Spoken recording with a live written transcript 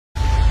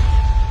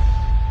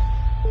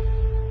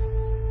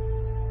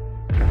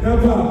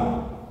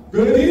Never.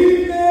 Good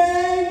evening.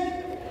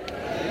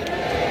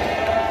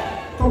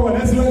 Come on,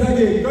 let's do it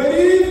again. Good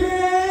evening.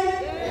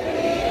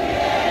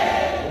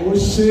 Oh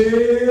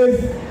shit.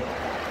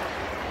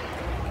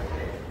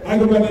 I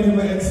go by the name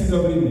of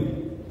NCW,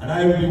 and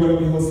I will be one of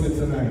the hosts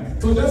tonight.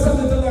 So just a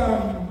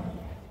little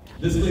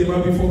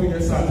disclaimer before we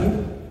get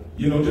started.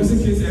 You know, just in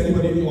case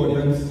anybody in the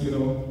audience, you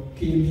know,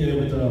 came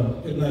here with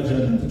a hidden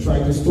agenda to try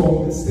to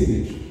storm the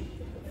stage,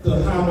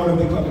 to harm one of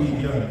the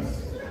comedians,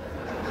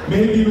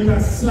 maybe with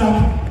a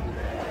slap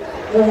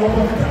or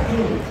a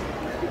tackle.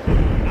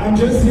 I'm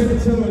just here to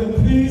tell you,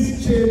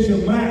 please change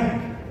your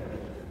mind.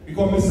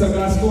 Because Mr.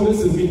 Glasgow,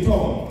 this is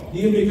Victor.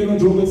 He ain't making a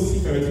joke with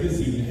security this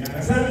evening, you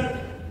understand?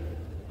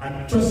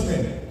 And trust me,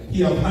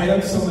 he have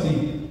hired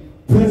somebody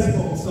best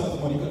for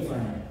himself money could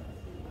find.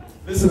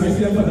 Listen, I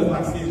see them for the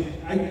backstage.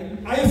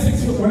 I am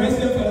 6 foot. When I see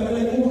them for them, I'm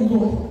like, oh my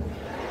God.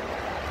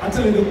 I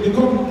tell you, they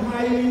come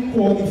highly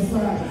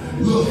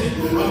qualified. Look,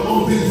 I'm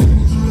all this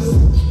dangerous.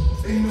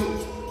 Ain't no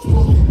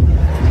talking.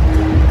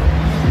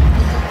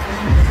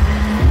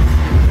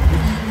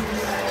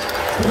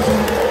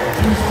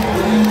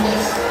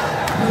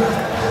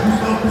 We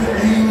up with